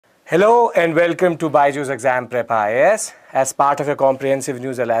Hello and welcome to BYJU'S Exam Prep IAS. As part of a comprehensive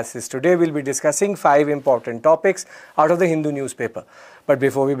news analysis, today we'll be discussing 5 important topics out of the Hindu newspaper. But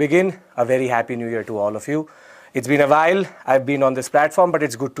before we begin, a very happy new year to all of you. It's been a while, I've been on this platform, but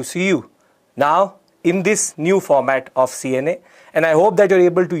it's good to see you now in this new format of CNA, and I hope that you're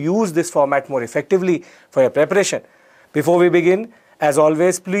able to use this format more effectively for your preparation. Before we begin, as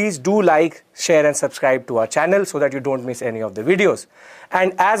always, please do like, share and subscribe to our channel so that you don't miss any of the videos.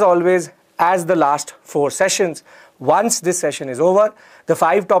 And as always, as the last 4 sessions, once this session is over, the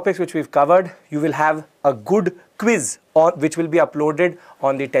 5 topics which we've covered, you will have a good quiz which will be uploaded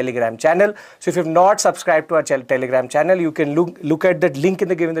on the Telegram channel. So if you've not subscribed to our Telegram channel, you can look at that link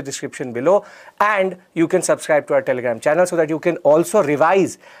given in the description below, and you can subscribe to our Telegram channel so that you can also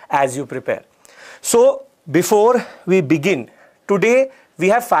revise as you prepare. So before we begin, today we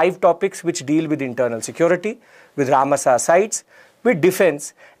have 5 topics which deal with internal security, with Ramasa sites, with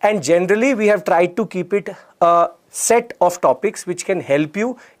defense, and generally we have tried to keep it a set of topics which can help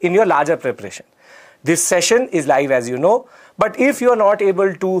you in your larger preparation. This session is live, as you know, but if you are not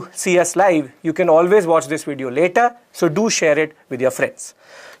able to see us live, you can always watch this video later, so do share it with your friends.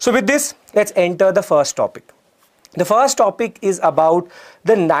 So with this, let's enter the first topic. The first topic is about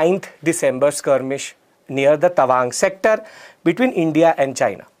the 9th December skirmish near the Tawang sector between India and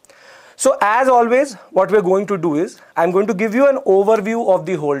China. So as always, what we're going to do is, I'm going to give you an overview of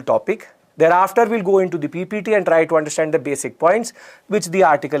the whole topic. Thereafter, we'll go into the PPT and try to understand the basic points which the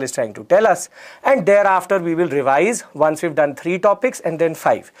article is trying to tell us. And thereafter, we will revise once we've done 3 topics and then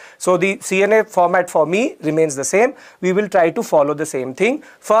 5. So the CNA format for me remains the same. We will try to follow the same thing.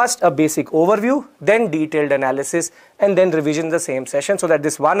 First, a basic overview, then detailed analysis, and then revision the same session so that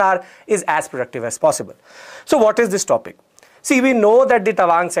this 1 hour is as productive as possible. So what is this topic? See, we know that the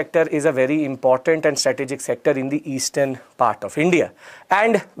Tawang sector is a very important and strategic sector in the eastern part of India.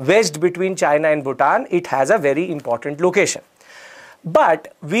 And wedged between China and Bhutan, it has a very important location.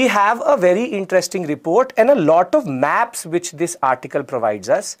 But we have a very interesting report and a lot of maps which this article provides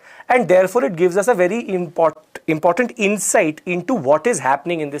us, and therefore it gives us a very important insight into what is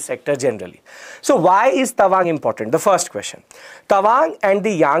happening in this sector generally. So why is Tawang important? The first question. Tawang and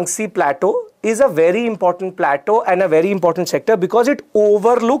the Yangtze Plateau is a very important plateau and a very important sector because it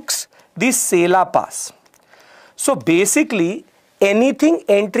overlooks the Sela Pass. So basically, anything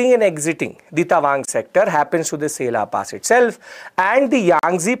entering and exiting the Tawang sector happens to the Sela Pass itself, and the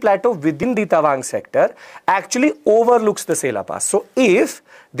Yangtze Plateau within the Tawang sector actually overlooks the Sela Pass. So if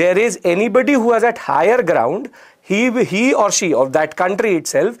there is anybody who is at higher ground, he or she of that country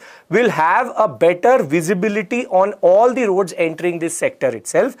itself will have a better visibility on all the roads entering this sector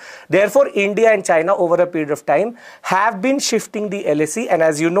itself. Therefore, India and China over a period of time have been shifting the LAC, and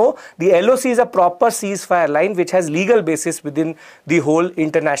as you know, the LOC is a proper ceasefire line which has legal basis within the whole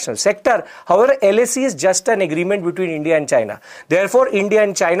international sector. However, LAC is just an agreement between India and China. Therefore, India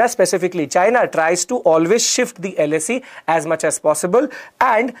and China, specifically China, tries to always shift the LAC as much as possible,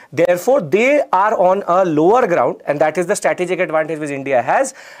 and therefore they are on a lower ground, and that is the strategic advantage which India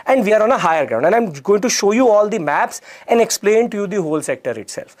has, and we are on a higher ground. And I'm going to show you all the maps and explain to you the whole sector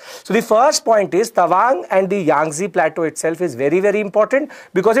itself. So the first point is Tawang and the Yangtze Plateau itself is very, very important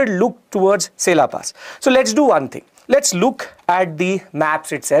because it looks towards Sela Pass. So let's do one thing. Let's look at the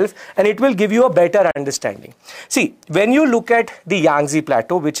maps itself and it will give you a better understanding. See, when you look at the Yangtze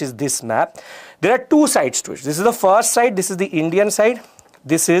Plateau, which is this map, there are 2 sides to it. This is the first side, this is the Indian side,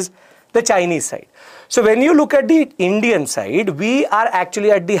 this is the Chinese side. So when you look at the Indian side, we are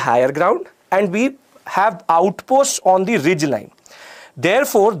actually at the higher ground and we have outposts on the ridge line.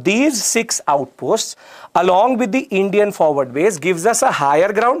 Therefore, these 6 outposts along with the Indian forward base gives us a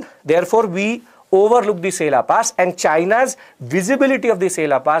higher ground. Therefore, we overlook the Sela Pass, and China's visibility of the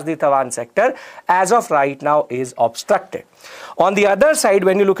Sela Pass, the Tawang sector, as of right now is obstructed. On the other side,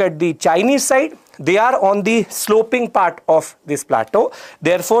 when you look at the Chinese side, they are on the sloping part of this plateau.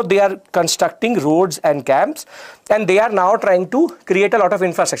 Therefore, they are constructing roads and camps, and they are now trying to create a lot of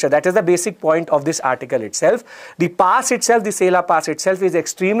infrastructure. That is the basic point of this article itself. The pass itself, the Sela Pass itself, is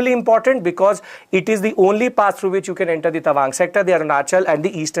extremely important because it is the only path through which you can enter the Tawang sector, the Arunachal and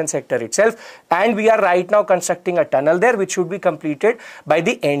the eastern sector itself. And we are right now constructing a tunnel there which should be completed by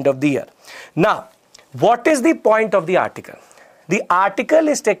the end of the year. Now, what is the point of the article? The article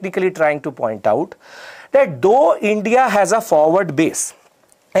is technically trying to point out that though India has a forward base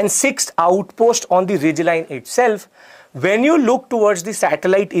and 6 outposts on the ridgeline itself, when you look towards the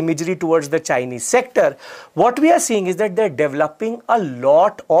satellite imagery towards the Chinese sector, what we are seeing is that they're developing a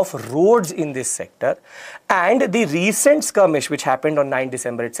lot of roads in this sector. And the recent skirmish which happened on 9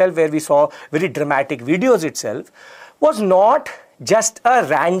 December itself, where we saw very dramatic videos itself, was not just a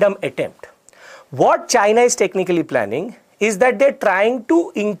random attempt. What China is technically planning is that they're trying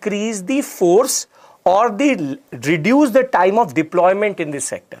to increase the force or reduce the time of deployment in this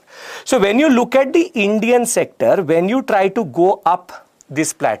sector. So when you look at the Indian sector, when you try to go up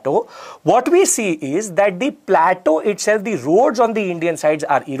this plateau, what we see is that the plateau itself, the roads on the Indian sides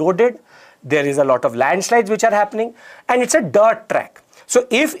are eroded. There is a lot of landslides which are happening, and it's a dirt track. So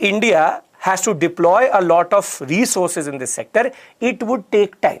if India has to deploy a lot of resources in this sector, it would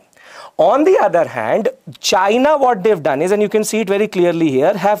take time. On the other hand, China, what they've done is, and you can see it very clearly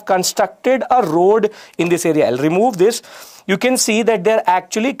here, have constructed a road in this area. I'll remove this. You can see that they're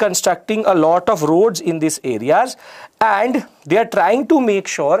actually constructing a lot of roads in these areas, and they are trying to make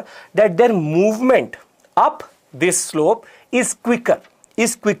sure that their movement up this slope is quicker.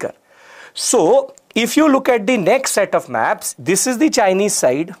 So if you look at the next set of maps, this is the Chinese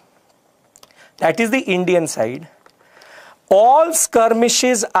side, that is the Indian side. All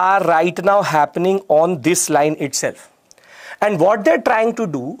skirmishes are right now happening on this line itself. And what they're trying to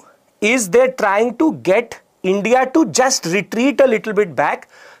do is they're trying to get India to just retreat a little bit back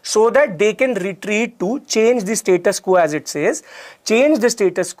so that they can retreat to change the status quo, as it says, change the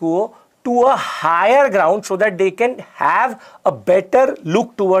status quo to a higher ground so that they can have a better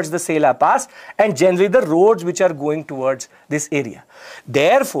look towards the Sela Pass and generally the roads which are going towards this area.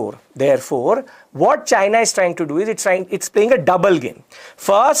 Therefore, what China is trying to do is it's playing a double game.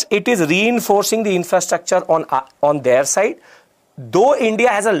 First, it is reinforcing the infrastructure on their side. Though India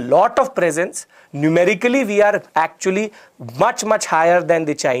has a lot of presence, numerically we are actually much higher than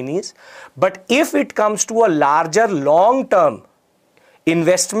the Chinese. But if it comes to a larger long-term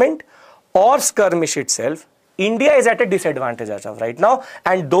investment or skirmish itself, India is at a disadvantage as of right now.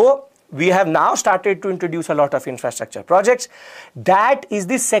 And though we have now started to introduce a lot of infrastructure projects, that is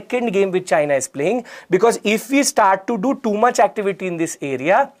the second game which China is playing, because if we start to do too much activity in this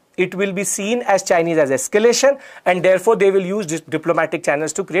area, it will be seen as Chinese as escalation, and therefore they will use diplomatic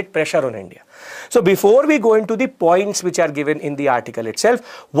channels to create pressure on India. So before we go into the points which are given in the article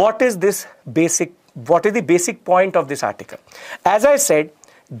itself, what is the basic point of this article? As I said,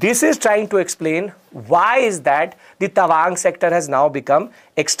 this is trying to explain why is that the Tawang sector has now become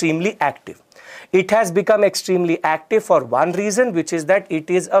extremely active. It has become extremely active for one reason, which is that it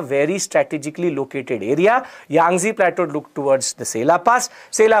is a very strategically located area. Yangtze Plateau look towards the Sela Pass.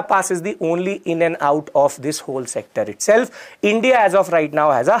 Sela Pass is the only in and out of this whole sector itself. India as of right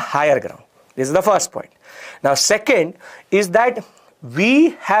now has a higher ground. This is the first point. Now second is that we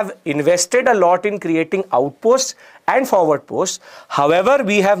have invested a lot in creating outposts and forward posts. However,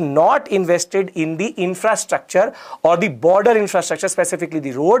 we have not invested in the infrastructure or the border infrastructure, specifically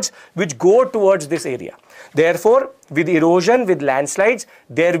the roads which go towards this area. Therefore, with erosion, with landslides,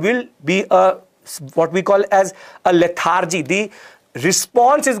 there will be what we call as a lethargy. The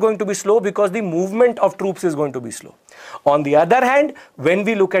response is going to be slow because the movement of troops is going to be slow. On the other hand, when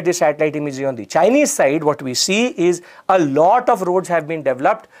we look at the satellite imagery on the Chinese side, what we see is a lot of roads have been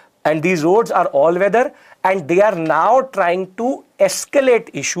developed, and these roads are all weather, and they are now trying to escalate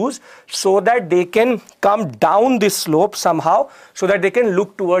issues so that they can come down this slope somehow, so that they can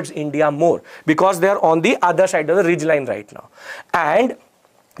look towards India more, because they are on the other side of the ridge line right now. And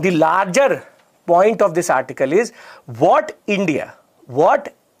the larger point of this article is what India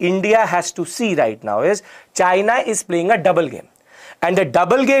has to see right now is China is playing a double game. And the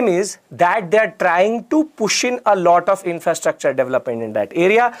double game is that they are trying to push in a lot of infrastructure development in that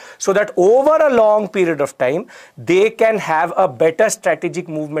area so that over a long period of time, they can have a better strategic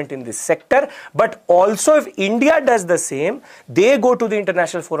movement in this sector. But also if India does the same, they go to the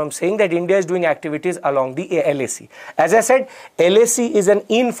international forum saying that India is doing activities along the LAC. As I said, LAC is an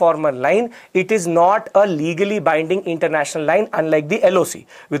informal line. It is not a legally binding international line, unlike the LOC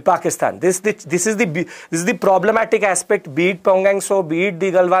with Pakistan. This is the problematic aspect, be it Pyongyang, so be it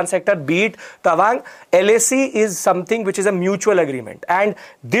the Galwan sector, be it Tawang. LAC is something which is a mutual agreement, and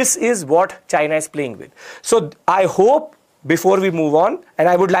this is what China is playing with. So I hope before we move on, and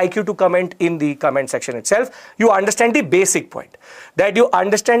I would like you to comment in the comment section itself, you understand the basic point, that you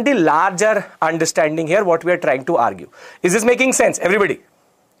understand the larger understanding here, what we are trying to argue. Is this making sense, everybody?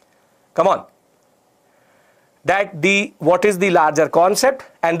 Come on. That what is the larger concept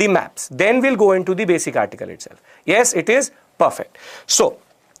and the maps. Then we'll go into the basic article itself. Yes, it is perfect. So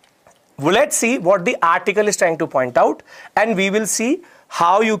let's see what the article is trying to point out, and we will see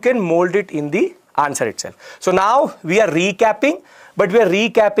how you can mold it in the answer itself. So now we are recapping, but we are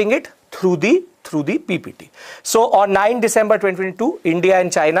recapping it through the PPT. So on 9 December 2022, India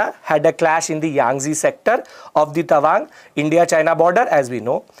and China had a clash in the Yangtze sector of the Tawang India-China border, as we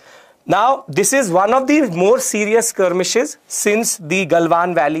know. Now, this is one of the more serious skirmishes since the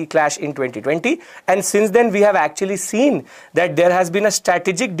Galwan Valley clash in 2020, and since then we have actually seen that there has been a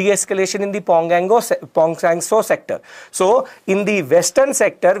strategic de-escalation in the Pongangso sector. So, in the western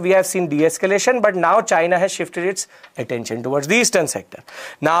sector we have seen de-escalation, but now China has shifted its attention towards the eastern sector.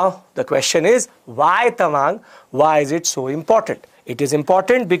 Now, the question is, why Tawang? Why is it so important? It is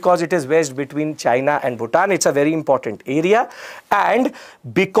important because it is wedged between China and Bhutan. It's a very important area, and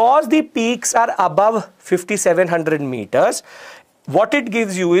because the peaks are above 5,700 meters, what it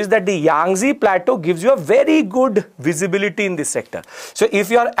gives you is that the Yangtze Plateau gives you a very good visibility in this sector. So if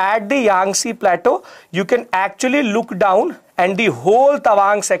you are at the Yangtze Plateau, you can actually look down and the whole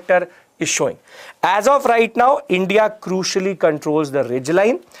Tawang sector is showing. As of right now, India crucially controls the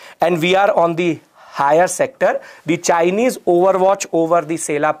ridgeline, and we are on the higher sector. The Chinese overwatch over the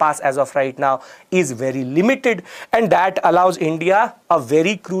Sela Pass as of right now is very limited, and that allows India a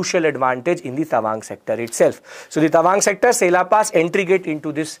very crucial advantage in the Tawang sector itself. So the Tawang sector, Sela Pass, entry gate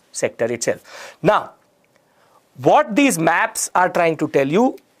into this sector itself. Now, what these maps are trying to tell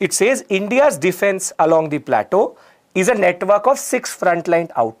you, it says India's defense along the plateau is a network of 6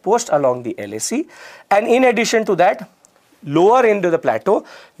 frontline outposts along the LAC, and in addition to that, lower into the plateau,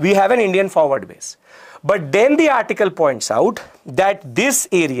 we have an Indian forward base. But then the article points out that this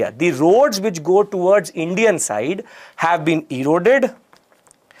area, the roads which go towards Indian side, have been eroded.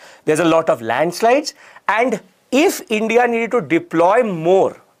 There's a lot of landslides, and if India needed to deploy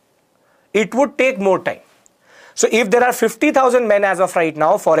more, it would take more time. So if there are 50,000 men as of right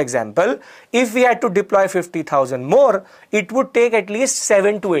now, for example, if we had to deploy 50,000 more, it would take at least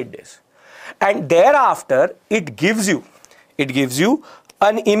 7 to 8 days. And thereafter, it gives you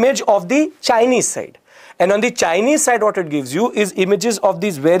an image of the Chinese side. And on the Chinese side, what it gives you is images of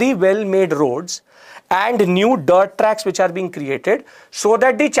these very well made roads and new dirt tracks which are being created so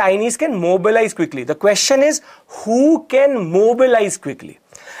that the Chinese can mobilize quickly. The question is, who can mobilize quickly?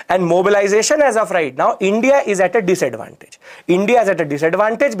 And mobilization as of right now, India is at a disadvantage. India is at a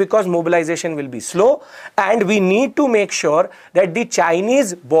disadvantage because mobilization will be slow, and we need to make sure that the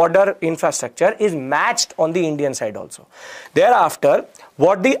Chinese border infrastructure is matched on the Indian side also. Thereafter,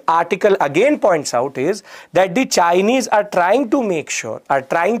 what the article again points out is that the Chinese are trying to make sure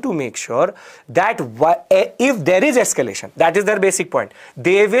that if there is escalation, that is their basic point,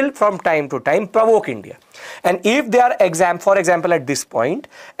 they will from time to time provoke India. And if they are, for example, at this point,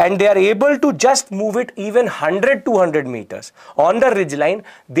 and they are able to just move it even 100-200 meters on the ridgeline,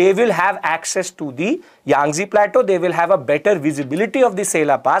 they will have access to the Yangtze Plateau, they will have a better visibility of the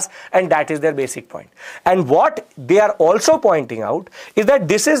Sela Pass, and that is their basic point. And what they are also pointing out is that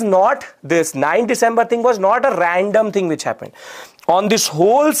this 9 December thing was not a random thing which happened. On this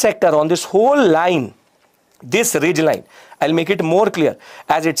whole sector, on this whole line, this ridge line, I'll make it more clear.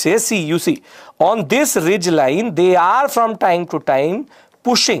 As it says, you see, on this ridge line, they are from time to time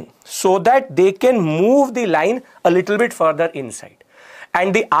pushing so that they can move the line a little bit further inside.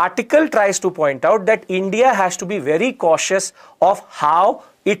 And the article tries to point out that India has to be very cautious of how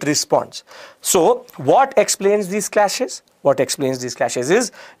it responds. So, what explains these clashes? What explains these clashes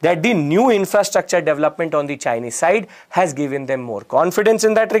is that the new infrastructure development on the Chinese side has given them more confidence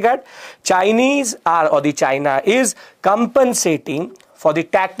in that regard. China is compensating for the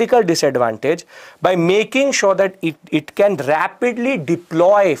tactical disadvantage by making sure that it can rapidly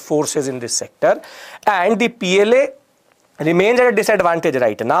deploy forces in this sector, and the PLA remains at a disadvantage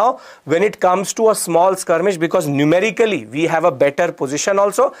right now when it comes to a small skirmish, because numerically we have a better position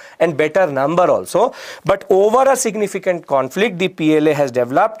also and better number also. But over a significant conflict, the PLA has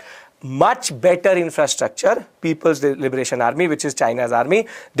developed much better infrastructure, People's Liberation Army, which is China's army.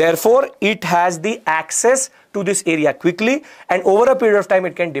 Therefore, it has the access to this area quickly, and over a period of time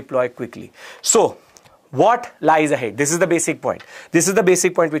it can deploy quickly. So, what lies ahead? This is the basic point. This is the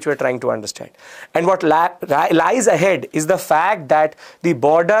basic point which we are trying to understand. And what lies ahead is the fact that the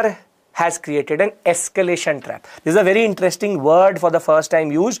border has created an escalation trap. This is a very interesting word, for the first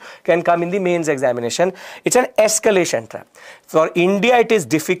time used, can come in the mains examination. It's an escalation trap. For India, it is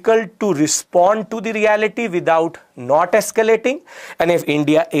difficult to respond to the reality without not escalating. And if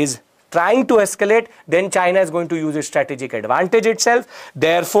India is trying to escalate, then China is going to use its strategic advantage itself.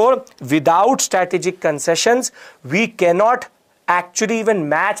 Therefore, without strategic concessions, we cannot actually even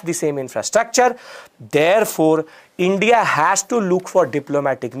match the same infrastructure. Therefore, India has to look for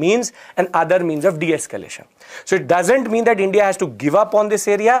diplomatic means and other means of de-escalation. So it doesn't mean that India has to give up on this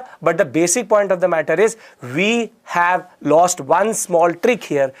area, but the basic point of the matter is we have lost one small trick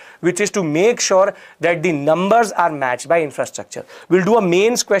here, which is to make sure that the numbers are matched by infrastructure. We'll do a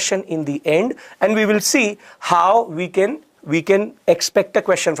mains question in the end, and we will see how we can we can expect a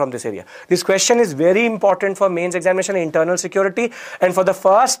question from this area. This question is very important for mains examination and internal security, and for the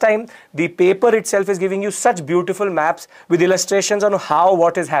first time the paper itself is giving you such beautiful maps with illustrations on how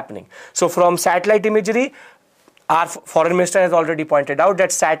what is happening. So from satellite imagery, our foreign minister has already pointed out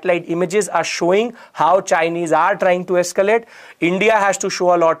that satellite images are showing how Chinese are trying to escalate. India has to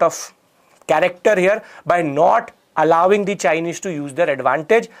show a lot of character here by not allowing the Chinese to use their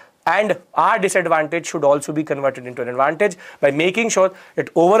advantage, and our disadvantage should also be converted into an advantage by making sure that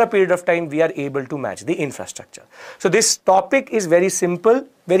over a period of time we are able to match the infrastructure. So this topic is very simple,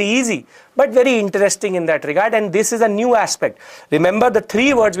 very easy, but very interesting in that regard, and this is a new aspect. Remember, the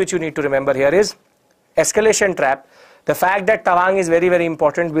three words which you need to remember here is escalation trap. The fact that Tawang is very, very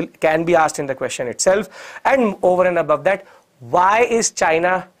important can be asked in the question itself, and over and above that, why is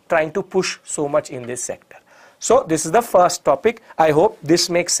China trying to push so much in this sector? So this is the first topic. I hope this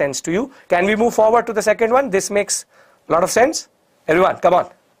makes sense to you. Can we move forward to the second one? This makes a lot of sense. Everyone, come on.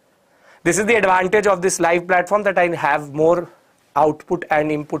 This is the advantage of this live platform, that I have more output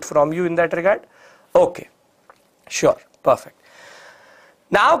and input from you in that regard. Okay, sure, perfect.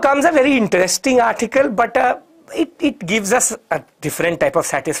 Now comes a very interesting article, but it gives us a different type of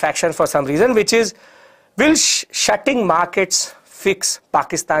satisfaction for some reason, which is, will shutting markets fix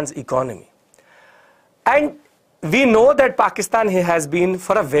Pakistan's economy? And we know that Pakistan has been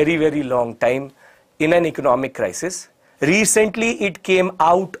for a very, very long time in an economic crisis. Recently it came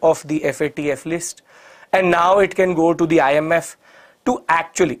out of the FATF list, and now it can go to the IMF to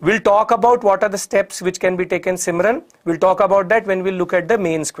actually, we'll talk about what are the steps which can be taken, Simran. We'll talk about that when we look at the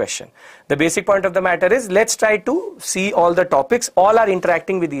mains question. The basic point of the matter is, let's try to see all the topics, all are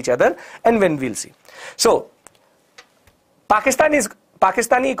interacting with each other, and when we'll see. So,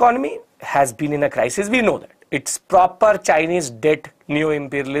 Pakistani economy has been in a crisis, we know that. It's proper Chinese debt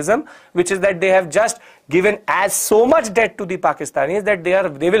neo-imperialism, which is that they have just given as so much debt to the Pakistanis that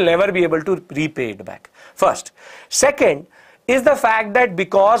they will never be able to repay it back. First. Second is the fact that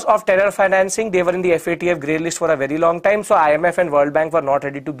because of terror financing, they were in the FATF grey list for a very long time, so IMF and World Bank were not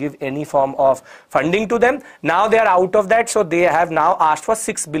ready to give any form of funding to them. Now they are out of that, so they have now asked for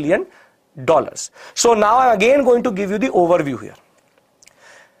 $6 billion. So now I'm again going to give you the overview here.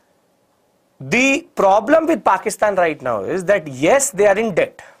 The problem with Pakistan right now is that yes, they are in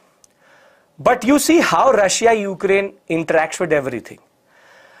debt, but you see how Russia-Ukraine interacts with everything.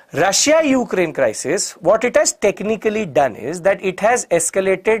 Russia-Ukraine crisis, what it has technically done is that it has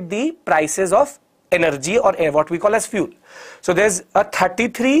escalated the prices of energy, or what we call as fuel. So there's a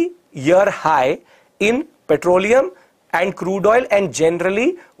 33-year high in petroleum and crude oil, and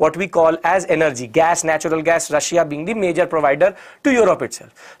generally what we call as energy, gas, natural gas, Russia being the major provider to Europe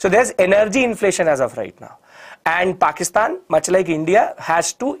itself. So there's energy inflation as of right now. And Pakistan, much like India,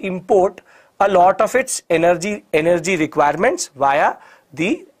 has to import a lot of its energy requirements via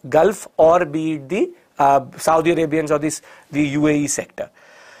the Gulf, or be it the Saudi Arabians or the UAE sector.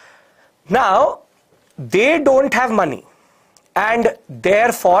 Now, they don't have money, and their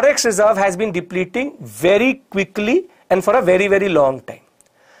forex reserve has been depleting very quickly and for a very, very long time.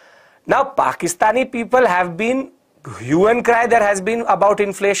 Now, Pakistani people have been hue and cry there has been about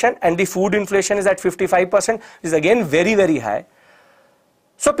inflation, and the food inflation is at 55%, which is again very, very high.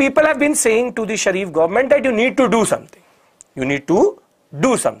 So people have been saying to the Sharif government that you need to do something. You need to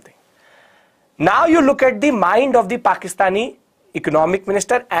do something. Now you look at the mind of the Pakistani economic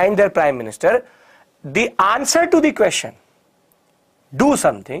minister and their prime minister. The answer to the question, do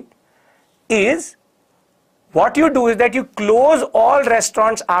something, is what you do is that you close all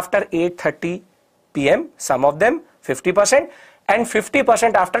restaurants after 8:30 p.m. Some of them 50% and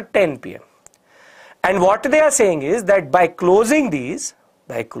 50% after 10 p.m. And what they are saying is that by closing these,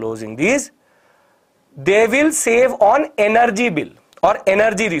 they will save on energy bill or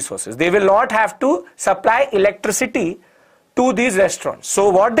energy resources. They will not have to supply electricity to these restaurants. So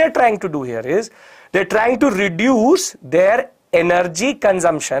what they're trying to do here is they're trying to reduce their energy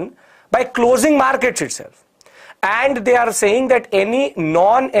consumption by closing markets itself. And they are saying that any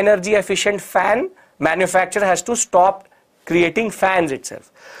non-energy efficient fan manufacturer has to stop creating fans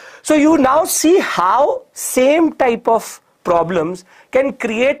itself. So you now see how same type of problems can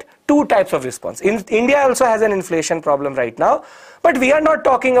create two types of response. India also has an inflation problem right now, but we are not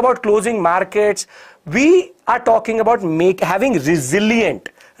talking about closing markets. We are talking about having resilient,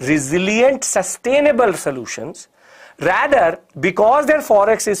 sustainable solutions. Rather, because their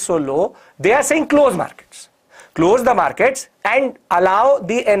forex is so low, they are saying close markets. Close the markets and allow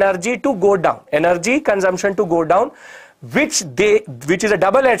the energy to go down, energy consumption to go down, which is a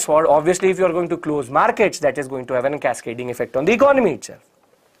double-edged sword. Obviously, if you are going to close markets, that is going to have a cascading effect on the economy itself.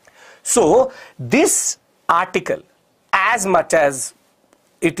 So, this article as much as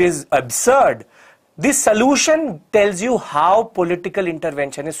it is absurd, this solution tells you how political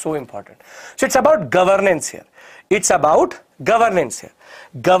intervention is so important. So it's about governance here. It's about governance here.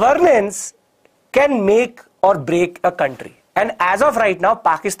 Governance can make or break a country. And as of right now,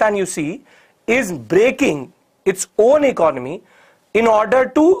 Pakistan, you see, is breaking its own economy in order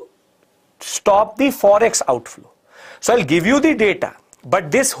to stop the forex outflow. So I'll give you the data.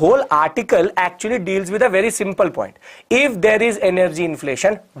 But this whole article actually deals with a very simple point. If there is energy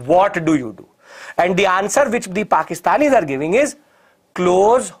inflation, what do you do? And the answer which the Pakistanis are giving is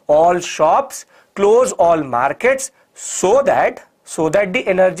close all shops, close all markets so that the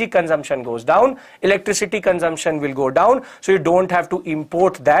energy consumption goes down, electricity consumption will go down, so you don't have to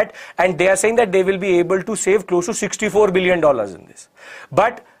import that. And they are saying that they will be able to save close to $64 billion in this.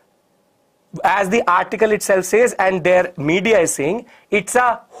 But as the article itself says, and their media is saying, it's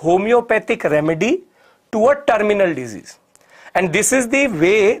a homeopathic remedy to a terminal disease. And this is the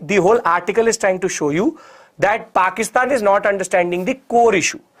way the whole article is trying to show you that Pakistan is not understanding the core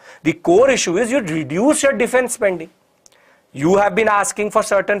issue. The core issue is you reduce your defense spending. You have been asking for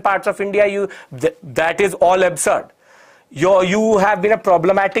certain parts of India, that is all absurd. You have been a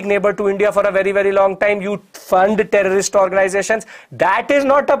problematic neighbor to India for a very, very long time. You fund terrorist organizations. That is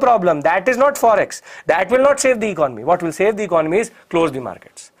not a problem. That is not forex. That will not save the economy. What will save the economy is close the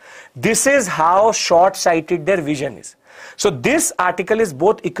markets. This is how short-sighted their vision is. So this article is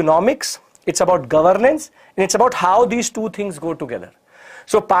both economics, it's about governance, and it's about how these two things go together.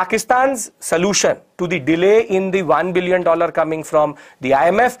 So Pakistan's solution to the delay in the $1 billion coming from the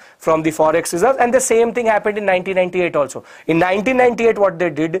IMF, from the forex reserve, and the same thing happened in 1998 also. In 1998 what they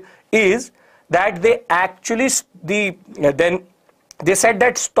did is that they actually, then they said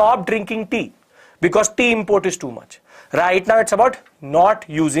that stop drinking tea because tea import is too much. Right now it's about not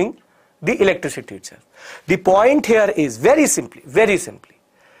using the electricity itself. The point here is very simply,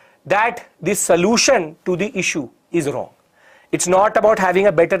 that the solution to the issue is wrong. It's not about having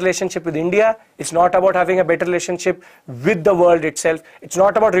a better relationship with India. It's not about having a better relationship with the world itself. It's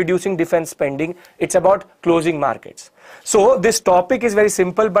not about reducing defense spending. It's about closing markets. So this topic is very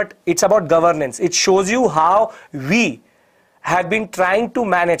simple, but it's about governance. It shows you how we have been trying to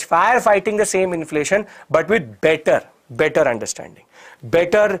manage firefighting the same inflation, but with better understanding.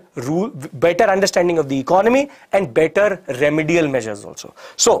 Better understanding of the economy and better remedial measures also.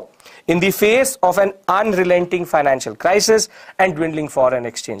 So, in the face of an unrelenting financial crisis and dwindling foreign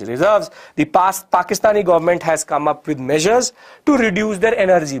exchange reserves, the Pakistani government has come up with measures to reduce their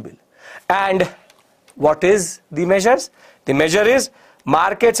energy bill. And what is the measures? The measure is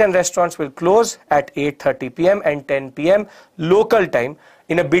markets and restaurants will close at 8:30 p.m. and 10 p.m. local time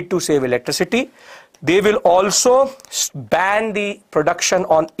in a bid to save electricity. They will also ban the production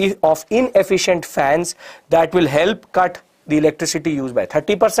of inefficient fans that will help cut the electricity use by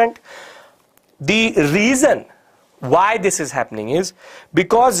 30%. The reason why this is happening is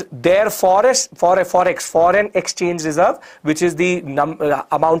because their foreign exchange reserve, which is the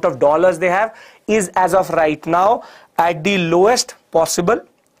amount of dollars they have, is as of right now at the lowest possible,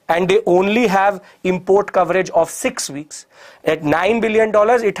 and they only have import coverage of 6 weeks. At $9 billion,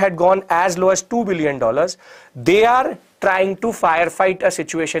 it had gone as low as $2 billion. They are trying to firefight a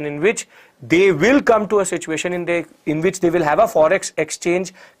situation in which they will come to a situation in which they will have a forex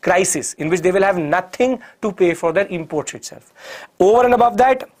exchange crisis, in which they will have nothing to pay for their imports itself. Over and above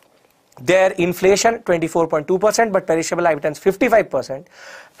that, their inflation 24.2%, but perishable items 55%,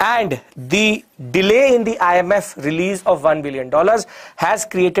 and the delay in the IMF release of $1 billion has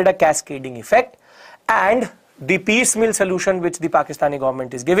created a cascading effect. And the piecemeal solution which the Pakistani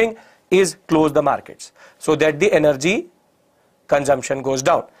government is giving is close the markets so that the energy consumption goes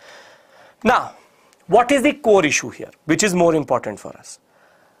down. Now, what is the core issue here, which is more important for us?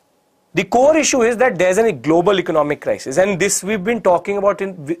 The core issue is that there's a global economic crisis, and this we've been talking about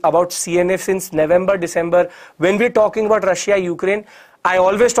CNF since November, December. When we're talking about Russia, Ukraine, I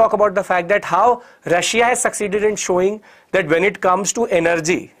always talk about the fact that how Russia has succeeded in showing that when it comes to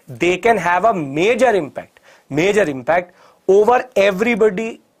energy, they can have a major impact over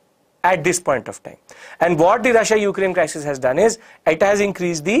everybody at this point of time. And what the Russia-Ukraine crisis has done is, it has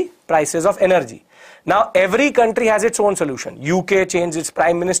increased the prices of energy. Now, every country has its own solution. UK changed its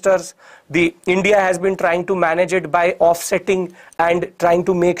prime ministers. India has been trying to manage it by offsetting and trying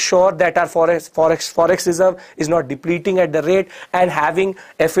to make sure that our forex reserve is not depleting at the rate, and having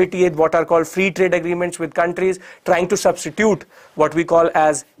FATA, what are called free trade agreements with countries, trying to substitute what we call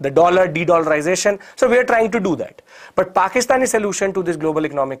as the dollar de-dollarization. So we are trying to do that. But Pakistani solution to this global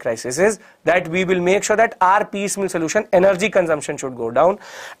economic crisis is that we will make sure that our piecemeal solution, energy consumption should go down,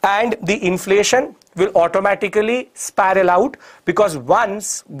 and the inflation situation will automatically spiral out, because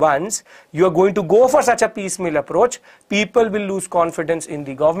once you are going to go for such a piecemeal approach, people will lose confidence in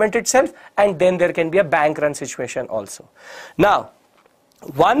the government itself, and then there can be a bank run situation also. Now,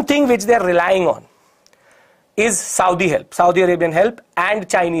 one thing which they are relying on is Saudi help, Saudi Arabian help and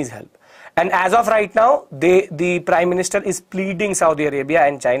Chinese help. And as of right now, the Prime Minister is pleading Saudi Arabia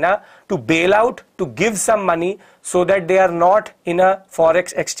and China to bail out, to give some money so that they are not in a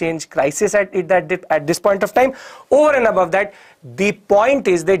forex exchange crisis at this point of time. Over and above that, the point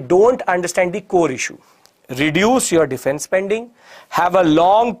is they don't understand the core issue. Reduce your defense spending, have a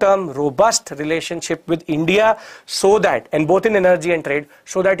long-term robust relationship with India so that, and both in energy and trade,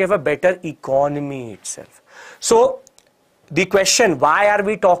 so that you have a better economy itself. So, the question, why are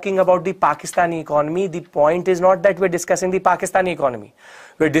we talking about the Pakistani economy? The point is not that we're discussing the Pakistani economy.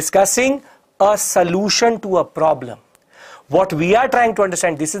 We're discussing a solution to a problem. What we are trying to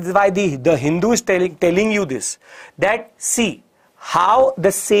understand, this is why the Hindu is telling you this, that see how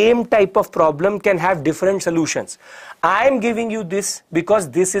the same type of problem can have different solutions. I am giving you this because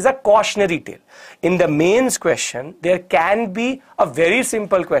this is a cautionary tale. In the mains question, there can be a very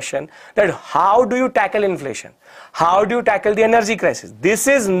simple question that how do you tackle inflation? How do you tackle the energy crisis? This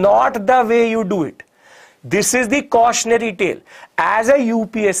is not the way you do it. This is the cautionary tale. As a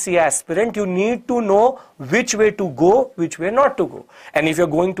UPSC aspirant, you need to know which way to go, which way not to go. And if you're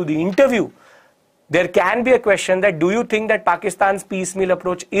going to the interview, there can be a question that do you think that Pakistan's piecemeal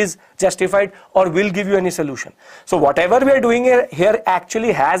approach is justified or will give you any solution? So whatever we are doing here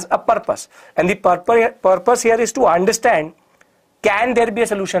actually has a purpose. And the purpose here is to understand, can there be a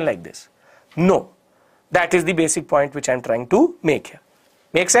solution like this? No. That is the basic point which I am trying to make here.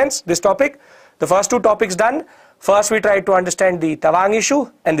 Make sense, this topic? The first two topics done. First we try to understand the Tawang issue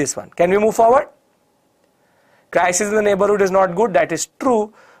and this one. Can we move forward? Crisis in the neighborhood is not good, that is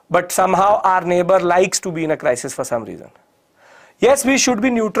true. But somehow our neighbor likes to be in a crisis for some reason. Yes, we should be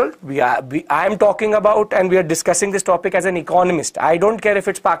neutral. I am talking about, and we are discussing this topic as an economist. I don't care if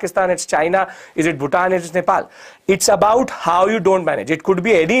it's Pakistan, it's China, is it Bhutan, it's Nepal. It's about how you don't manage. It could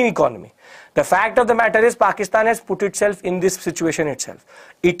be any economy. The fact of the matter is Pakistan has put itself in this situation itself.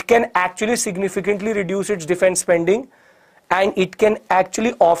 It can actually significantly reduce its defense spending, and it can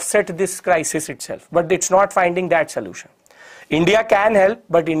actually offset this crisis itself. But it's not finding that solution. India can help,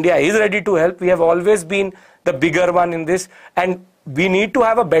 but India is ready to help. We have always been the bigger one in this, and we need to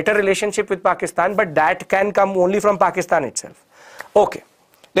have a better relationship with Pakistan, but that can come only from Pakistan itself. Okay,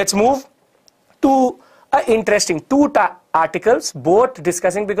 let's move to an interesting two articles, both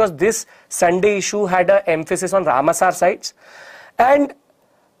discussing, because this Sunday issue had an emphasis on Ramsar sites, and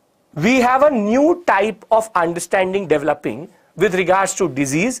we have a new type of understanding developing with regards to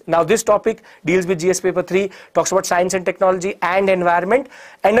disease. Now this topic deals with GS paper 3, talks about science and technology and environment,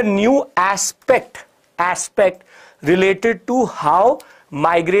 and a new aspect related to how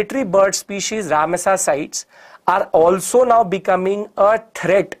migratory bird species Ramsar sites are also now becoming a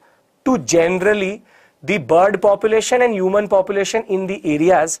threat to generally the bird population and human population in the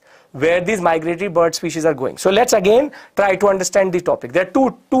areas where these migratory bird species are going. So let's again try to understand the topic. There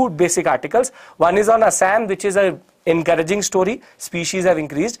are two basic articles. One is on Assam, which is a encouraging story, species have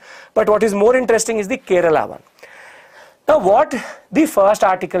increased, but what is more interesting is the Kerala one. Now what the first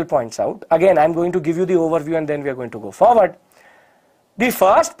article points out, again I am going to give you the overview and then we are going to go forward. The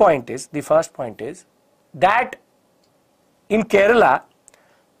first point is that in Kerala,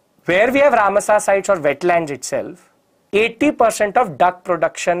 where we have Ramsar sites or wetlands itself, 80% of duck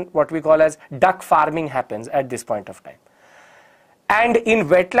production, what we call as duck farming, happens at this point of time. And in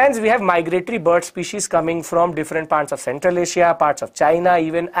wetlands, we have migratory bird species coming from different parts of Central Asia, parts of China,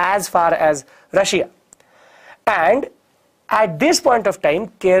 even as far as Russia. And at this point of time,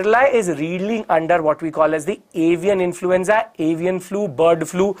 Kerala is reeling under what we call as the avian influenza, avian flu, bird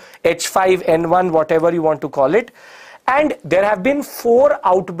flu, H5N1, whatever you want to call it. And there have been 4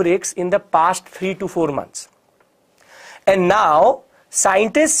 outbreaks in the past 3 to 4 months. And now,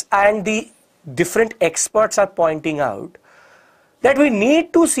 scientists and the different experts are pointing out that we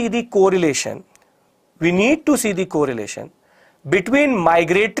need to see the correlation, between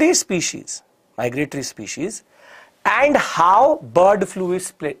migratory species and how bird flu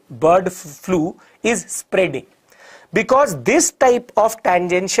is spreading. Because this type of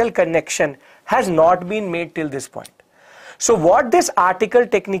tangential connection has not been made till this point. So what this article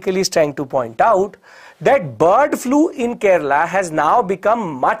technically is trying to point out, that bird flu in Kerala has now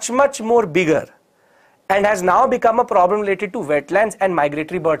become much more bigger and has now become a problem related to wetlands and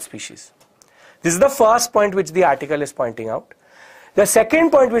migratory bird species. This is the first point which the article is pointing out. The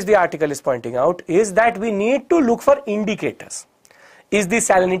second point which the article is pointing out is that we need to look for indicators. Is the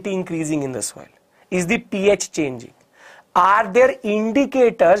salinity increasing in the soil? is the pH changing? Are there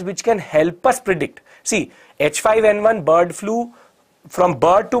indicators which can help us predict? See, H5N1 bird flu, from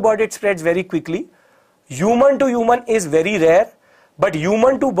bird to bird it spreads very quickly. Human to human is very rare, but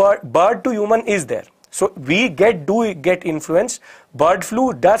human to bird to human is there. So we do get influenced. Bird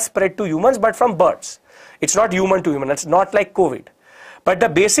flu does spread to humans, but from birds. It's not human to human. It's not like COVID. But the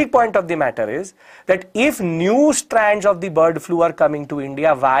basic point of the matter is that if new strands of the bird flu are coming to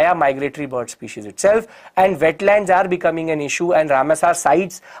India via migratory bird species itself, and wetlands are becoming an issue and Ramsar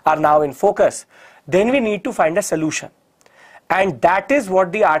sites are now in focus, then we need to find a solution. And that is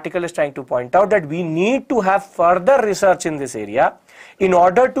what the article is trying to point out, that we need to have further research in this area in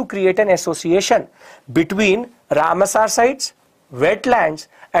order to create an association between Ramsar sites, wetlands,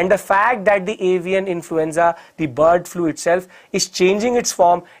 and the fact that the avian influenza, the bird flu itself, is changing its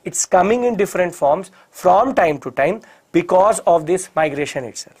form. It's coming in different forms from time to time because of this migration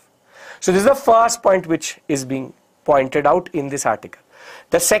itself. So this is the first point which is being pointed out in this article.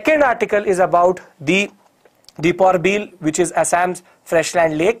 The second article is about the Deepor Beel, which is Assam's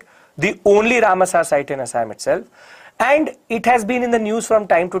freshland lake, the only Ramsar site in Assam itself. And it has been in the news from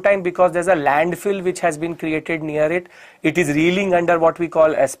time to time because there's a landfill which has been created near it. It is reeling under what we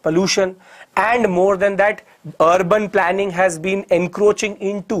call as pollution. And more than that, urban planning has been encroaching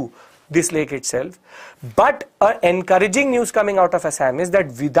into this lake itself. But encouraging news coming out of Assam is that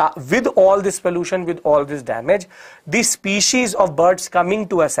with all this pollution, with all this damage, the species of birds coming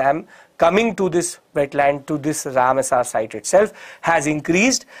to Assam, coming to this wetland, to this Ramsar site itself, has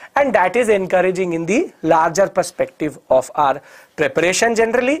increased, and that is encouraging in the larger perspective of our preparation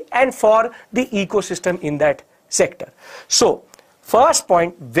generally and for the ecosystem in that sector. So, first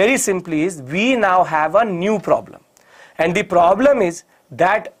point very simply is we now have a new problem, and the problem is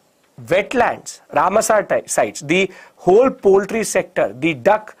that wetlands, Ramsar sites, the whole poultry sector, the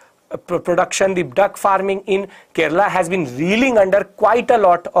duck production, the duck farming in Kerala has been reeling under quite a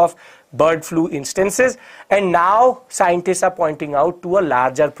lot of bird flu instances, and now scientists are pointing out to a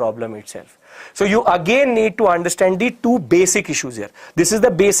larger problem itself. So you again need to understand the two basic issues here. This is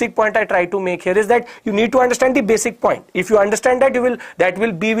the basic point I try to make here, is that you need to understand the basic point. If you understand that, that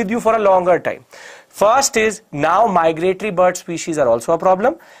will be with you for a longer time. First is, now migratory bird species are also a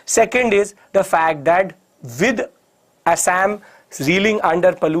problem. Second is the fact that with Assam reeling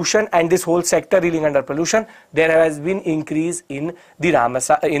under pollution and this whole sector reeling under pollution, there has been increase in the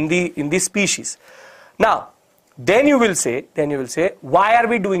Ramsar, in the species. Now, then you will say, why are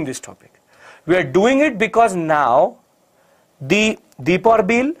we doing this topic? We are doing it because now the Deepor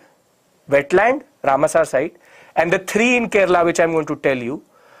Beel, wetland, Ramsar site, and the three in Kerala which I am going to tell you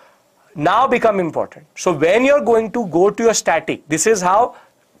now become important. So when you are going to go to your static, this is how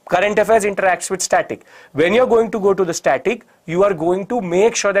current affairs interacts with static. When you are going to go to the static, you are going to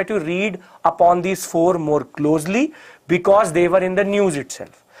make sure that you read upon these four more closely because they were in the news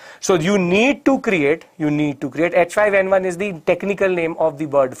itself. So you need to create H5N1 is the technical name of the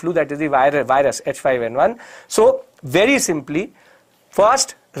bird flu, that is the virus H5N1. So very simply,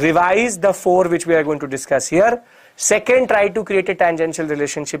 first revise the four which we are going to discuss here. Second, try to create a tangential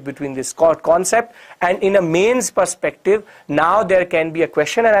relationship between this concept, and in a mains perspective, now there can be a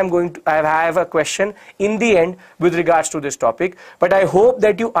question, and I have a question in the end with regards to this topic, but I hope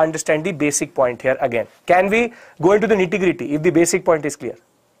that you understand the basic point here again. Can we go into the nitty-gritty if the basic point is clear?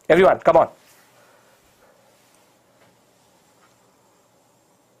 Everyone, come on.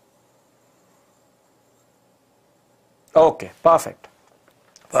 Okay, perfect.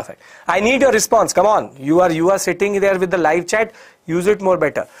 Perfect. I need your response. Come on. You are sitting there with the live chat. Use it more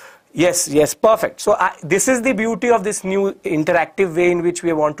better. Yes, perfect. So this is the beauty of this new interactive way in which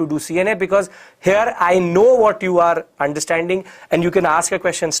we want to do CNA, because here I know what you are understanding and you can ask a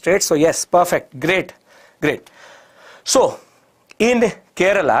question straight. So yes, perfect. Great. So in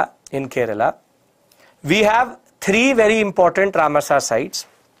Kerala, we have three very important Ramsar sites: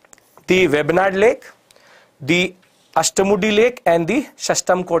 the Webenad Lake, the Ashtamudi Lake, and the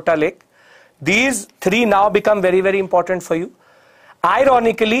Shastamkota Lake. These three now become very, very important for you.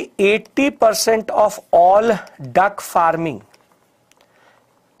 Ironically, 80% of all duck farming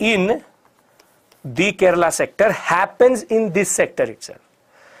in the Kerala sector happens in this sector itself.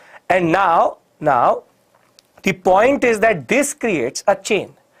 And now the point is that this creates a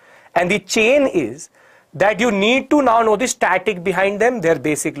chain. And the chain is that you need to now know the static behind them, their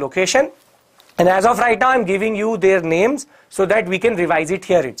basic location. And as of right now, I am giving you their names so that we can revise it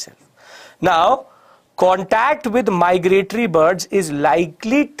here itself. Now, contact with migratory birds is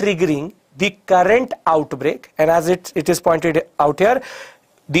likely triggering the current outbreak. And as it is pointed out here,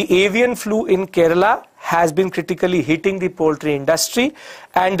 the avian flu in Kerala has been critically hitting the poultry industry,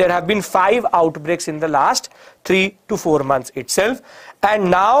 and there have been 5 outbreaks in the last 3 to 4 months itself. And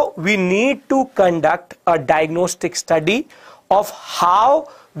now we need to conduct a diagnostic study of how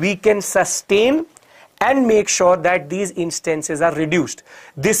we can sustain and make sure that these instances are reduced.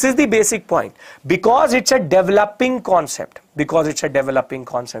 This is the basic point. Because it's a developing concept,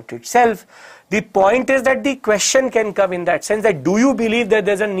 itself, the point is that the question can come in that sense, that do you believe that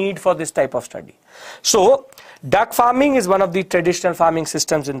there's a need for this type of study? So duck farming is one of the traditional farming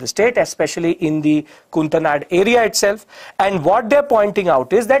systems in the state, especially in the Kuntanad area itself. And what they're pointing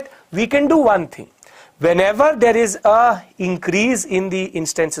out is that we can do one thing. Whenever there is a increase in the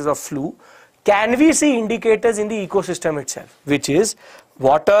instances of flu, can we see indicators in the ecosystem itself, which is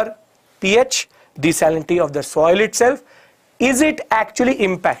water, pH, the salinity of the soil itself? Is it actually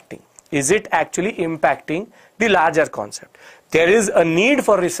impacting? Is it actually impacting the larger concept? There is a need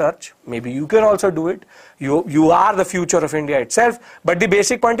for research. Maybe you can also do it. You are the future of India itself. But the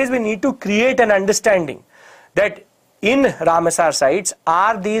basic point is we need to create an understanding that in Ramsar sites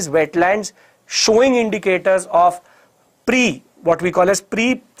are these wetlands showing indicators of what we call as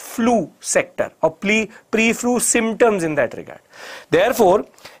pre-flu sector or pre-flu symptoms in that regard. Therefore,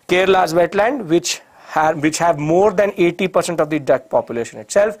 Kerala's wetland, which have more than 80% of the duck population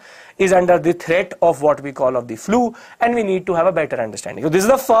itself, is under the threat of what we call of the flu, and we need to have a better understanding. So this is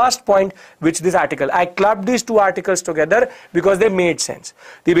the first point which this article, I clubbed these 2 articles together because they made sense.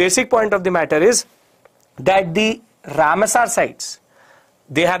 The basic point of the matter is that the Ramsar sites,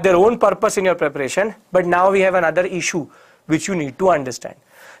 they have their own purpose in your preparation, but now we have another issue which you need to understand.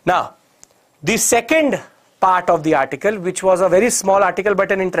 Now, the second part of the article, which was a very small article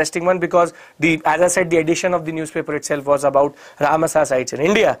but an interesting one, because as I said, the edition of the newspaper itself was about Ramsar sites in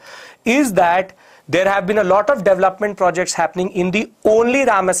India, is that there have been a lot of development projects happening in the only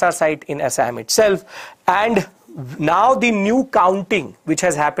Ramsar site in Assam itself, and now the new counting which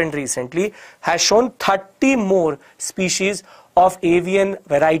has happened recently has shown 30 more species of avian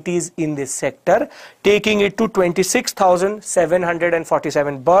varieties in this sector, taking it to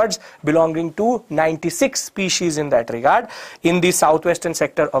 26,747 birds belonging to 96 species in that regard in the southwestern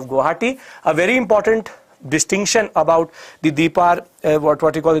sector of Guwahati. A very important distinction about the Deepor,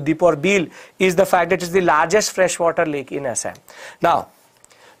 what you call the Deepor Beel, is the fact that it's the largest freshwater lake in Assam. Now,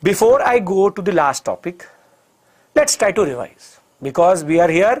 before I go to the last topic, let's try to revise, because we are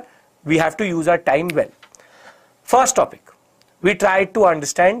here, we have to use our time well. First topic, we tried to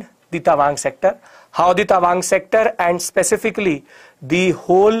understand the Tawang sector, how the Tawang sector and specifically the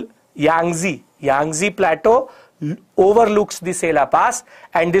whole Yangtze plateau overlooks the Sela Pass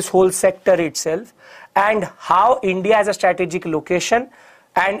and this whole sector itself, and how India has a strategic location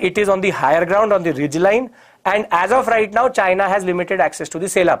and it is on the higher ground, on the ridge line, and as of right now China has limited access to the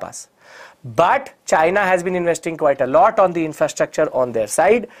Sela Pass. But China has been investing quite a lot on the infrastructure on their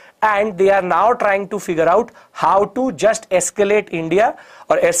side, and they are now trying to figure out how to just escalate India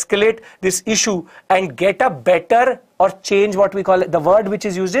or escalate this issue and get a better, or change what we call it, the word which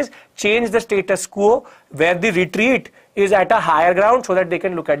is used is change the status quo, where the retreat is at a higher ground so that they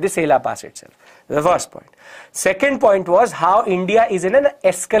can look at the Sela Pass itself. The first point. Second point was how India is in an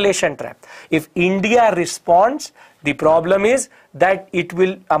escalation trap. If India responds, the problem is that it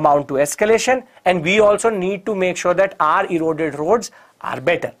will amount to escalation, and we also need to make sure that our eroded roads are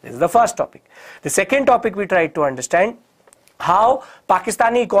better. This is the first topic. The second topic, we tried to understand how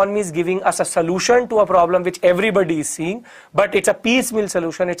Pakistani economy is giving us a solution to a problem which everybody is seeing, but it's a piecemeal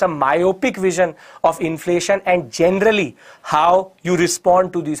solution, it's a myopic vision of inflation and generally how you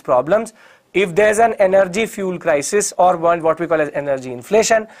respond to these problems. If there's an energy fuel crisis or what we call as energy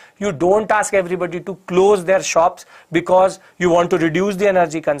inflation, you don't ask everybody to close their shops because you want to reduce the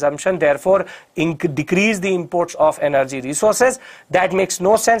energy consumption, therefore decrease the imports of energy resources. That makes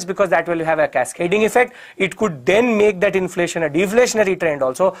no sense, because that will have a cascading effect. It could then make that inflation a deflationary trend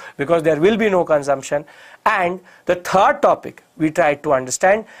also, because there will be no consumption. And the third topic we tried to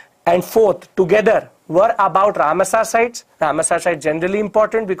understand, and fourth together, were about Ramsar sites. Ramsar sites generally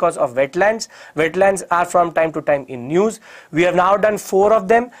important because of wetlands. Wetlands are from time to time in news. We have now done 4 of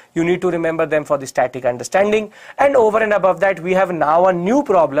them. You need to remember them for the static understanding. And over and above that, we have now a new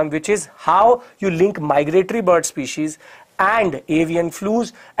problem, which is how you link migratory bird species and avian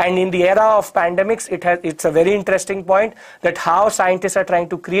flus. And in the era of pandemics, it's a very interesting point that how scientists are trying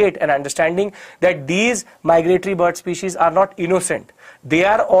to create an understanding that these migratory bird species are not innocent. they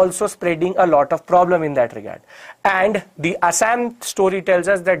are also spreading a lot of problem in that regard. And the Assam story tells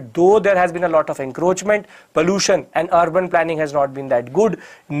us that though there has been a lot of encroachment, pollution and urban planning has not been that good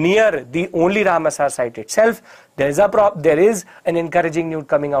near the only Ramsar site itself, there is an encouraging news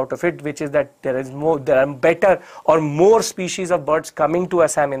coming out of it, which is that there are better or more species of birds coming to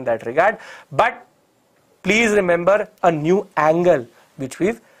Assam in that regard. But please remember a new angle which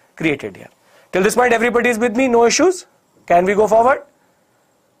we've created here. Till this point, everybody is with me, no issues? Can we go forward?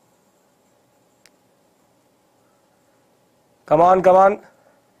 Come on, come on.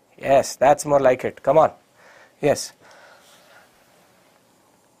 Yes, that's more like it. Come on. Yes.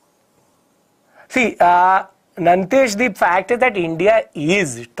 See, Nantesh, the fact is that India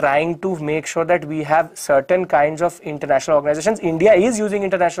is trying to make sure that we have certain kinds of international organizations. India is using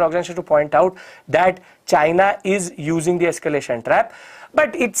international organizations to point out that China is using the escalation trap.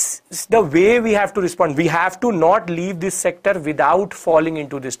 But it's the way we have to respond. We have to not leave this sector without falling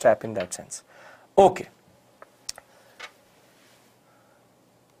into this trap in that sense. Okay.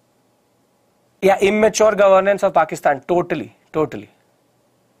 Yeah, immature governance of Pakistan. Totally, totally.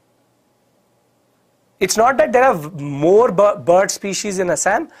 It's not that there are more bird species in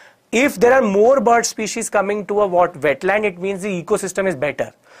Assam. If there are more bird species coming to a wetland, it means the ecosystem is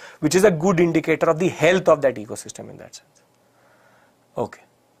better, which is a good indicator of the health of that ecosystem in that sense. Okay.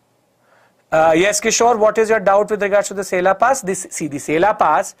 Yes, Kishore, what is your doubt with regards to the Sela Pass? The Sela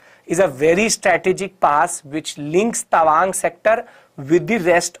Pass is a very strategic pass which links Tawang sector with the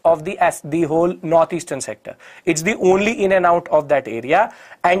rest of the whole northeastern sector. It's the only in and out of that area,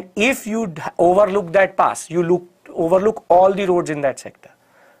 and if you overlook that pass, you overlook all the roads in that sector.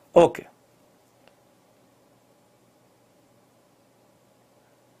 Okay.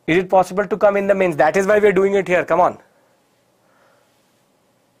 Is it possible to come in the mains? That is why we are doing it here. Come on.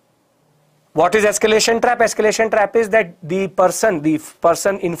 What is escalation trap? Escalation trap is that the person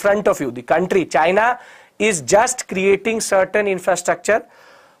in front of you, the country, China, is just creating certain infrastructure.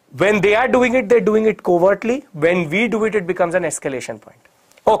 When they are doing it, they're doing it covertly. When we do it, it becomes an escalation point.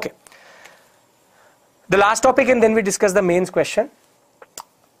 Okay. The last topic, and then we discuss the mains question.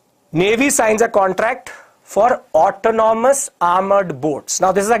 Navy signs a contract for autonomous armored boats.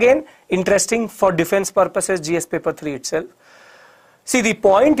 Now this is again interesting for defense purposes, GS paper 3 itself. See, the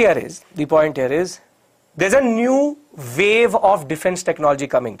point here is there's a new wave of defense technology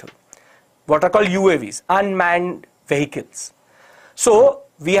coming through. What are called UAVs, unmanned vehicles. So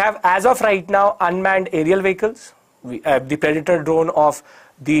we have, as of right now, unmanned aerial vehicles. We have the Predator drone of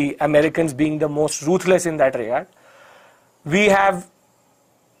the Americans being the most ruthless in that regard. We have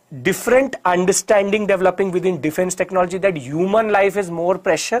different understanding developing within defense technology that human life is more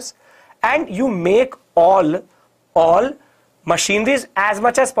precious, and you make all machineries as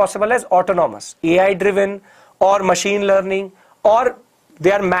much as possible as autonomous, AI driven or machine learning, or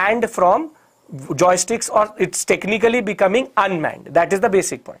they are manned from joysticks, or it's technically becoming unmanned. That is the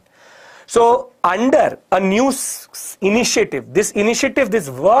basic point. So under a new initiative, this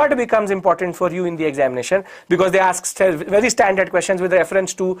word becomes important for you in the examination, because they ask very standard questions with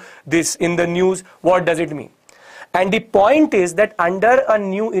reference to this in the news. What does it mean? And the point is that under a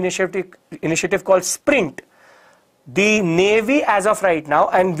new initiative called Sprint, the Navy as of right now,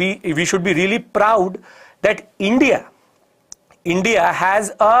 and we should be really proud that India has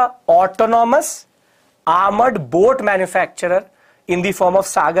a autonomous armored boat manufacturer in the form of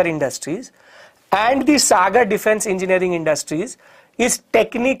Sagar Industries, and the Sagar Defense Engineering Industries is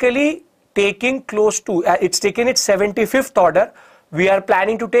technically taking close to, it's taken its 75th order. We are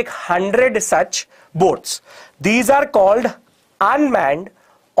planning to take 100 such boats. These are called unmanned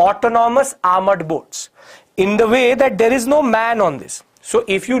autonomous armored boats, in the way that there is no man on this. So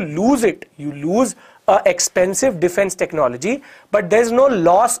if you lose it, you lose expensive defense technology, but there is no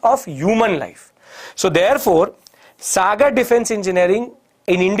loss of human life. So therefore, Sagar Defense Engineering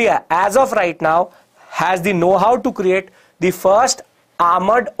in India as of right now has the know-how to create the first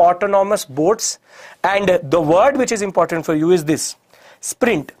armored autonomous boats. And the word which is important for you is this,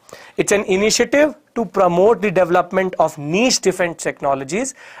 Sprint. It's an initiative to promote the development of niche defense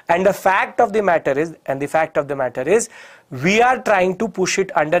technologies, and the fact of the matter is we are trying to push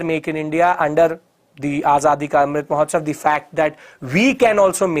it under Make in India, under the Azadi Ka Amrit Mahotsav, the fact that we can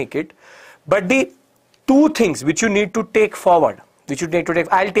also make it. But the two things which you need to take forward,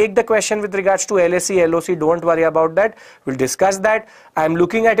 I'll take the question with regards to LSE, LOC, don't worry about that. We'll discuss that. I'm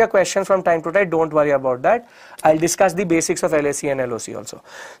looking at your questions from time to time, don't worry about that. I'll discuss the basics of LSE and LOC also.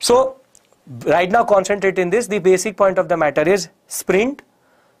 So, right now concentrate in this. The basic point of the matter is Sprint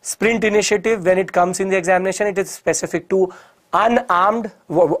initiative. When it comes in the examination, it is specific to armed,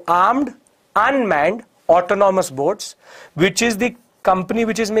 unmanned autonomous boats, which is the company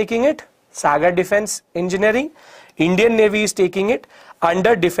which is making it? Sagar Defense Engineering. Indian Navy is taking it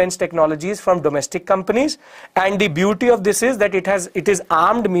under defense technologies from domestic companies. And the beauty of this is that it is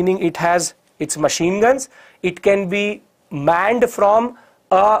armed, meaning it has its machine guns. It can be manned from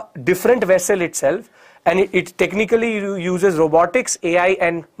a different vessel itself, and it technically uses robotics, AI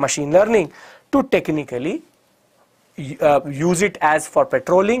and machine learning to technically use it as for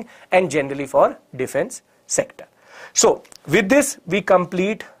patrolling and generally for defense sector. So with this we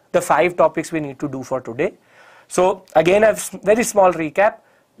complete the 5 topics we need to do for today. So again, a very small recap.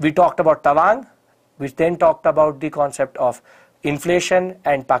 We talked about Tawang, we then talked about the concept of inflation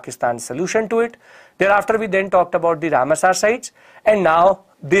and Pakistan's solution to it. Thereafter we then talked about the Ramsar sites, and now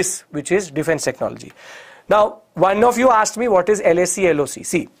this, which is defense technology. Now one of you asked me what is LAC, LOC.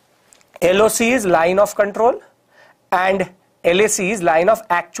 See, LOC is line of control and LAC is line of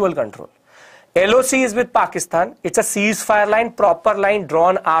actual control. LOC is with Pakistan. It's a ceasefire line, proper line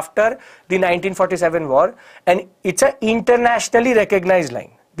drawn after the 1947 war, and it's an internationally recognized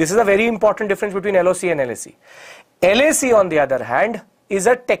line. This is a very important difference between LOC and LAC. LAC on the other hand is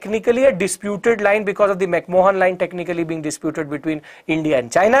technically a disputed line because of the McMahon line technically being disputed between India and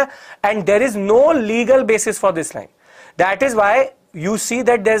China, and there is no legal basis for this line. That is why you see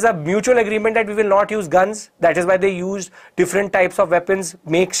that there is a mutual agreement that we will not use guns. That is why they used different types of weapons,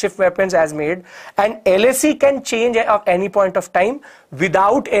 makeshift weapons as made, and LAC can change at any point of time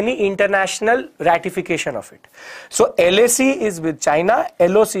without any international ratification of it. So LAC is with China,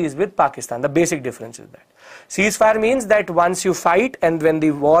 LOC is with Pakistan. The basic difference is that ceasefire means that once you fight and when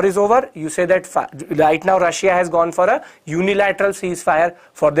the war is over, you say that right now Russia has gone for a unilateral ceasefire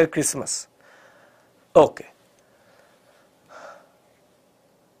for their Christmas. Okay.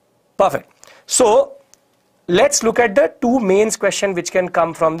 Perfect. So let's look at the 2 mains question which can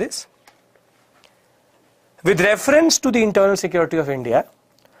come from this. With reference to the internal security of India,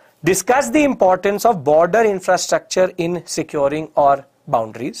 discuss the importance of border infrastructure in securing our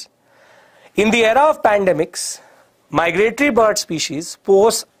boundaries. In the era of pandemics, migratory bird species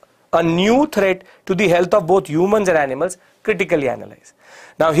pose a new threat to the health of both humans and animals. Critically analyze.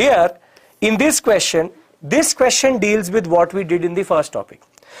 Now here, in this question deals with what we did in the first topic.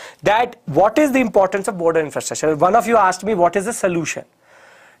 That what is the importance of border infrastructure? One of you asked me what is the solution.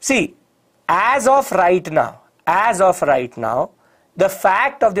 See, as of right now, the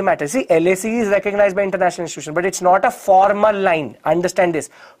fact of the matter, see, LAC is recognized by international institutions, but it's not a formal line. Understand this.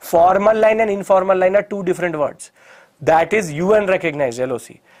 Formal line and informal line are 2 different words. That is UN recognized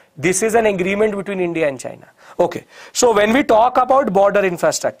LOC. This is an agreement between India and China. Okay. So when we talk about border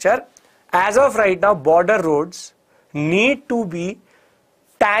infrastructure, as of right now, border roads need to be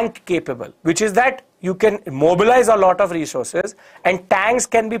tank capable, which is that you can mobilize a lot of resources and tanks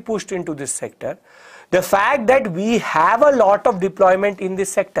can be pushed into this sector. The fact that we have a lot of deployment in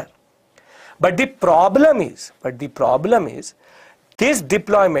this sector, but the problem is this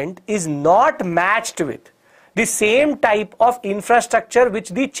deployment is not matched with the same type of infrastructure which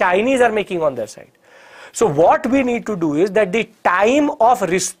the Chinese are making on their side. So what we need to do is that the time of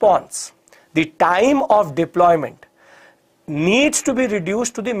response, the time of deployment needs to be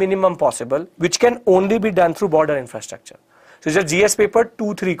reduced to the minimum possible, which can only be done through border infrastructure. So it's a GS paper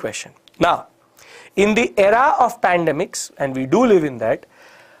 2-3 question. Now, in the era of pandemics, and we do live in that,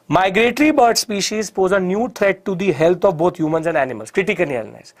 migratory bird species pose a new threat to the health of both humans and animals. Critically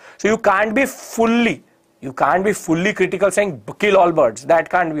analyze. So you can't be fully critical saying kill all birds. That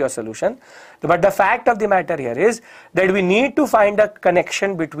can't be a solution. But the fact of the matter here is that we need to find a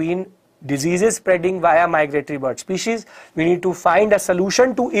connection between diseases spreading via migratory bird species. We need to find a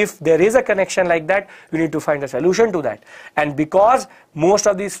solution to, if there is a connection like that, we need to find a solution to that. And because most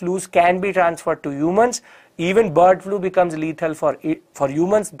of these flus can be transferred to humans, even bird flu becomes lethal for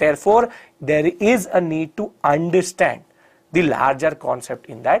humans. Therefore, there is a need to understand the larger concept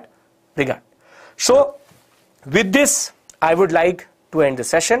in that regard. So, with this, I would like to end the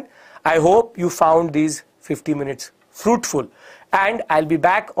session. I hope you found these 50 minutes fruitful. And I'll be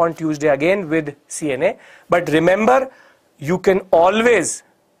back on Tuesday again with CNA. But remember, you can always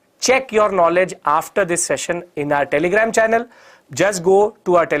check your knowledge after this session in our Telegram channel. Just go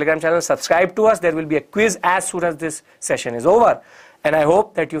to our Telegram channel, subscribe to us. There will be a quiz as soon as this session is over. And I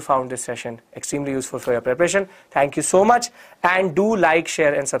hope that you found this session extremely useful for your preparation. Thank you so much. And do like,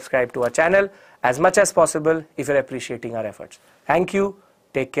 share and subscribe to our channel as much as possible if you're appreciating our efforts. Thank you.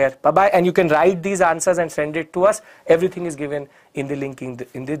 Take care. Bye-bye. And you can write these answers and send it to us. Everything is given in the link in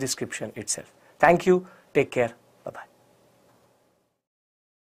the description itself. Thank you. Take care.